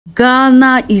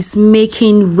Ghana is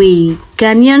making way.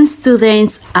 Ghanaian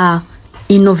students are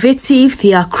innovative,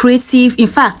 they are creative. In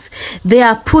fact, they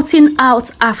are putting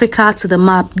out Africa to the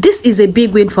map. This is a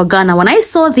big win for Ghana. When I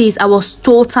saw this, I was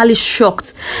totally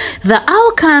shocked that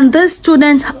how can this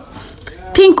student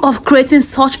think of creating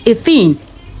such a thing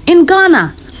in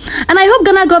Ghana? And I hope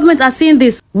Ghana government are seeing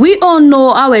this. We all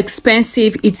know how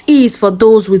expensive it is for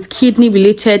those with kidney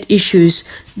related issues.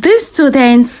 These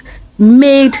students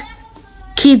made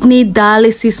kidney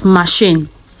dialysis machine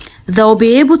that will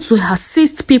be able to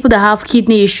assist people that have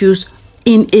kidney issues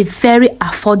in a very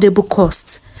affordable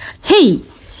cost. Hey,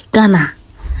 Ghana.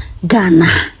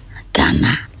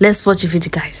 Let's watch the video,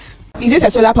 guys. Is this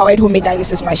a solar powered homemade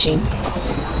dialysis machine?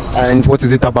 And what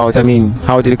is it about? I mean,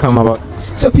 how did it come about?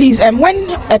 So please, when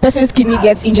a person's kidney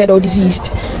gets injured or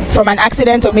diseased from an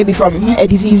accident or maybe from a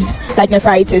disease like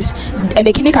nephritis, and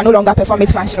the kidney can no longer perform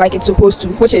its function like it's supposed to,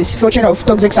 which is filtering of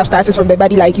toxic substances from the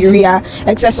body like urea,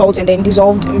 excess salt, and then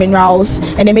dissolved minerals,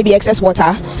 and then maybe excess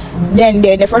water, then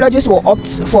the nephrologist will opt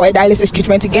for a dialysis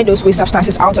treatment to get those waste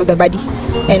substances out of the body.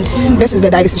 And this is the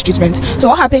dialysis treatment. So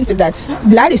what happens is that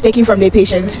blood is taken from the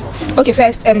patient. Okay,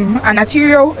 first an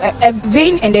arterial, a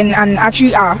vein and then an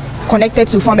artery are connected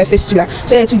to form a fistula,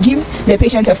 so that to give the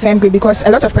patient a firm grip, because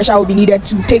a lot of pressure will be needed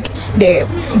to take the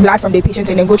blood from the patient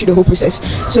and then go through the whole process.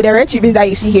 So the red tubes that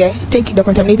you see here take the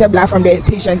contaminated blood from the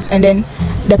patient, and then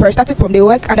the peristaltic pump, they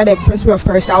work under the principle of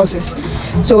peristalsis.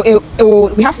 So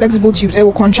we have flexible tubes. It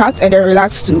will contract and then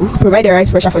relax to provide the right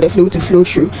pressure for the fluid to flow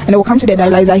through, and it will come to the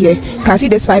dialyzer here. You can see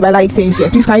this fiber-like things here.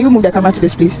 Please, can you move the camera to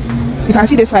this, please? You can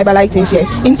see this fiber-like things here.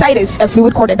 Inside is a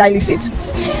fluid called a dialysate.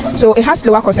 So it has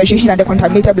lower concentration than the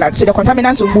contaminated blood. So the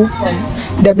contaminants will move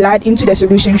from the blood into the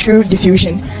solution through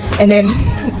diffusion, and then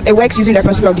it works using the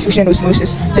principle of diffusion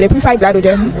osmosis. So the purified blood will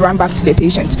then run back to the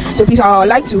patient. So please, I would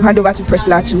like to hand over to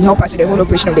Priscilla to help us with the whole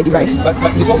operation of the device. But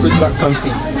before Priscilla comes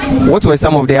in, what were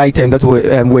some of the items that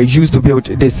were used to build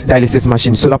this dialysis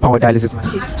machine, solar power dialysis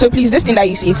machine? Okay. So please, this thing that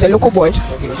you see, it's a local board.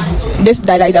 This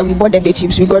dialyzer, we bought them, the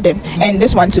tubes, we got them, and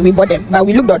this one too, we bought them. But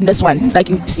we looked on this one, like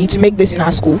you see, to make this in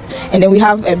our school. And then we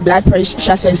have blood pressure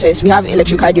sensors, we have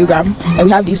electrocardiogram, and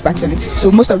we have these buttons.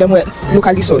 So most of them were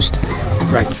locally sourced.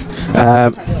 Right.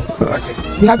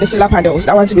 We have the solar panels,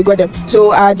 that one too, we got them.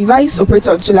 So our device operates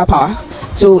on solar power.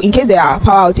 So in case there are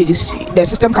power outages, the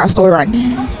system can still run.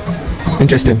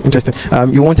 Interesting.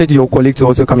 You wanted your colleague to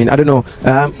also come in. I don't know.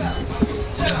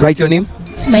 Write your name.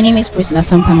 My name is Priscilla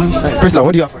Sampama. Priscilla,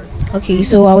 what do you have? Okay,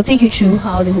 so I will take you through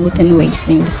how the whole thing works.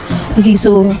 Okay,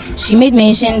 so she made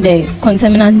mention the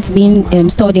contaminants being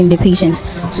stored in the patient.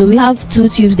 So we have two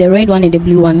tubes, the red one and the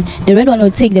blue one. The red one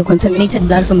will take the contaminated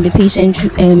blood from the patient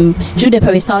through the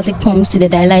peristaltic pumps to the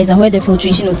dialyzer, where the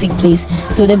filtration will take place.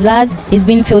 So the blood is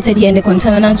being filtered here and the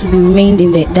contaminants will be remained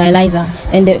in the dialyzer,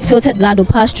 and the filtered blood will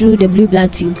pass through the blue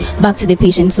blood tube back to the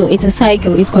patient. So it's a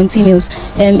cycle, it's continuous.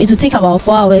 It will take about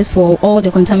 4 hours for all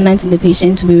the contaminants in the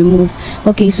patient to be removed.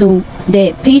 Okay, so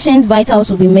the patient's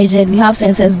vitals will be measured. We have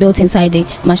sensors built inside the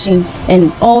machine,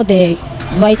 and all the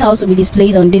vitals will be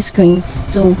displayed on this screen.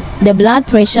 So the blood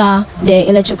pressure, the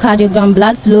electrocardiogram,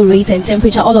 blood flow rate and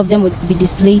temperature, all of them will be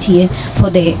displayed here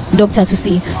for the doctor to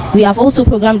see. We have also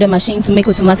programmed the machine to make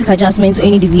automatic adjustments to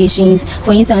any deviations.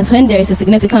 For instance, when there is a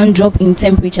significant drop in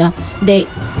temperature, the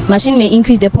machine may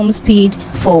increase the pump speed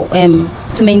for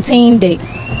to maintain the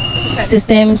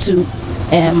system to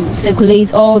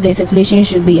circulate. All the circulation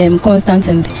should be constant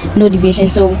and no deviation.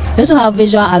 So we also have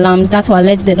visual alarms that will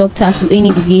alert the doctor to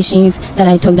any deviations that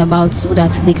I talked about, so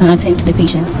that they can attend to the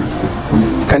patients.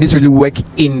 Can this really work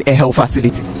in a health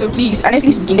facility? So please,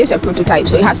 honestly speaking, this is a prototype,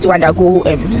 so it has to undergo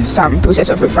some process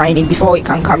of refining before it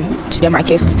can come to the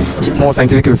market. More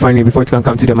scientific refining before it can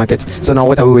come to the market. So now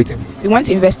what are we waiting? We want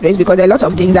to invest this because there are lots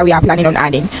of things that we are planning on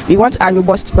adding. We want to add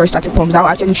robust peristaltic pumps that will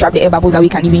actually trap the air bubbles that we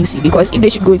can even see, because if they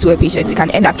should go into a patient, it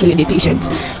can end up killing the patient.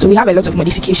 So we have a lot of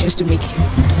modifications to make.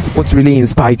 What's really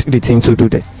inspired the team to do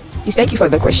this? Please, thank you for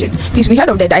the question. Please, we heard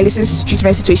of the dialysis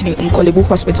treatment situation in Kolebu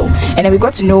Hospital, and then we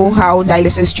got to know how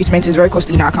dialysis treatment is very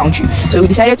costly in our country. So we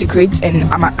decided to create an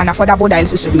affordable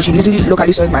dialysis solution using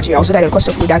locally sourced material, so that the cost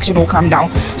of production will come down,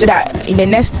 so that in the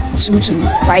next 2 to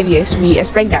 5 years, we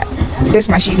expect that this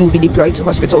machine will be deployed to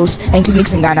hospitals and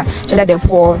clinics in Ghana, so that the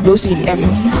poor, those in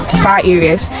far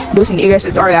areas, those in areas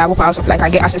with unreliable power supply,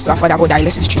 can get access to affordable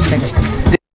dialysis treatment.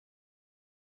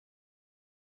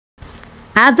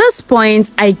 At this point,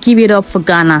 I give it up for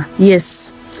Ghana.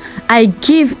 Yes, I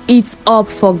give it up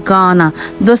for Ghana.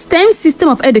 The STEM system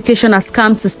of education has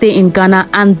come to stay in Ghana,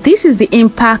 and this is the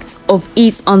impact of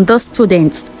it on the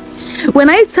students. When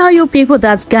I tell you people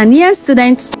that Ghanaian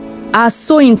students are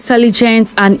so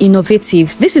intelligent and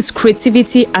innovative. This is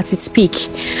creativity at its peak.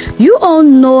 You all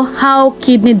know how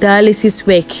kidney dialysis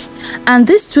work, and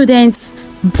these students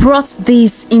brought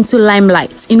this into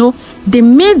limelight. You know, they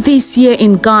made this here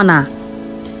in Ghana.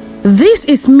 This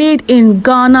is made in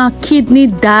Ghana kidney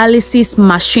dialysis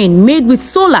machine made with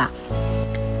solar.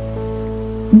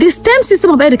 The STEM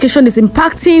system of education is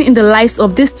impacting in the lives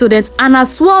of these students, and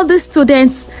as well, these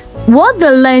students, what they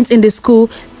learned in the school,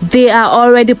 they are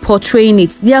already portraying it.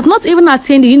 They have not even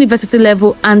attained the university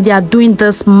level, and they are doing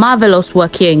this marvelous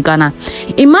work here in Ghana.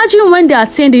 Imagine when they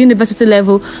attain the university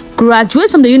level,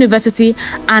 graduate from the university,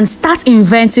 and start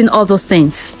inventing all those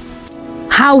things.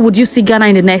 How would you see Ghana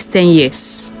in the next 10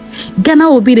 years? Ghana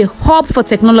will be the hub for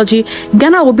technology.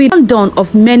 Ghana will be the London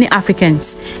of many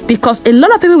Africans, because a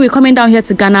lot of people will be coming down here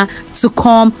to Ghana to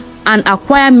come and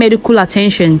acquire medical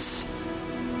attentions.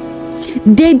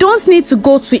 They don't need to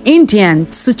go to India,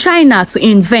 to China to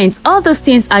invent. All those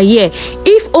things are here.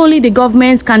 If only the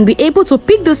government can be able to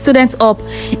pick the students up,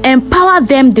 empower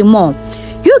them the more.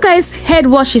 You guys heard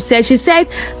what she said. She said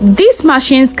these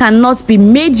machines cannot be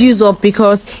made use of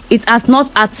because it has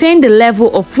not attained the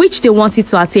level of which they want it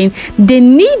to attain. They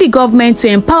need the government to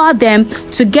empower them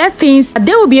to get things that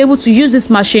they will be able to use this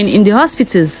machine in the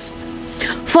hospitals.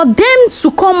 For them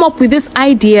to come up with this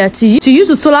idea to use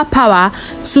the solar power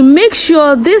to make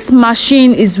sure this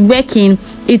machine is working,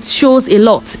 it shows a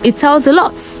lot. It tells a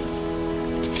lot.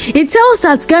 It tells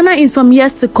that Ghana in some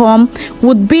years to come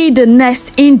would be the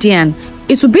next Indian.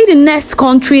 It would be the next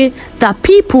country that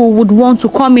people would want to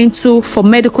come into for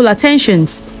medical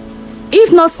attentions.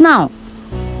 If not now.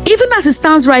 Even as it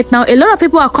stands right now, a lot of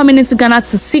people are coming into Ghana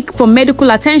to seek for medical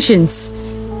attentions.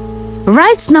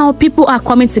 Right now, people are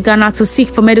coming to Ghana to seek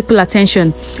for medical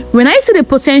attention. When I see the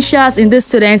potentials in these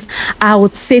students, I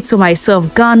would say to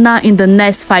myself, Ghana in the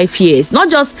next 5 years, not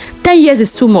just 10 years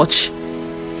is too much.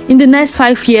 In the next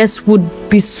 5 years would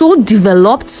be so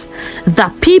developed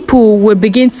that people will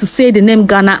begin to say the name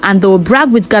Ghana, and they will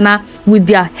brag with Ghana with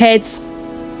their heads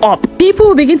up. People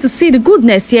will begin to see the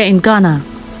goodness here in Ghana.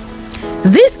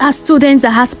 These are students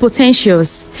that has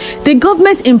potentials. The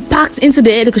government impacts into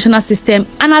the educational system,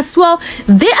 and as well,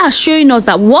 they are showing us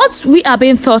that what we are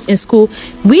being taught in school,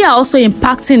 we are also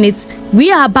impacting it.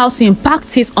 We are about to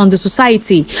impact it on the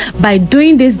society by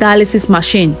doing this dialysis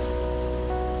machine.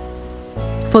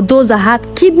 For those that had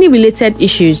kidney-related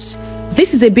issues,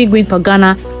 this is a big win for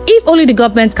Ghana. If only the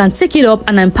government can take it up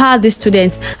and empower these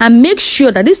students and make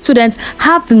sure that these students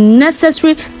have the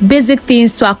necessary basic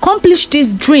things to accomplish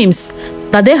these dreams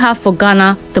that they have for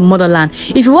Ghana, the motherland.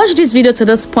 If you watch this video to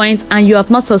this point and you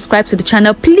have not subscribed to the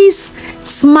channel, please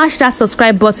smash that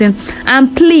subscribe button,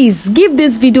 and please give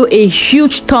this video a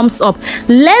huge thumbs up.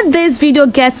 Let this video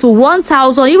get to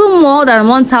 1,000, even more than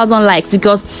 1,000 likes,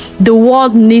 because the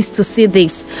world needs to see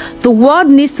this. The world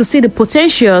needs to see the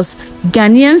potentials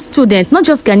Ghanaian students, not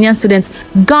just Ghanaian students,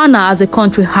 Ghana as a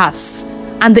country has,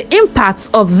 and the impact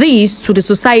of these to the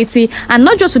society, and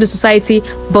not just to the society,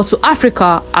 but to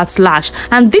Africa at large.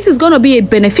 And this is going to be a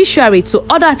beneficiary to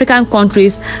other African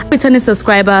countries, returning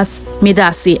subscribers,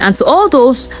 Midasi, and to all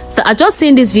those that are just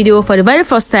seeing this video for the very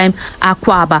first time,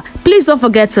 Akwaba. Please don't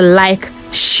forget to like,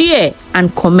 share,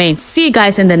 and comment. See you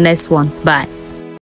guys in the next one. Bye.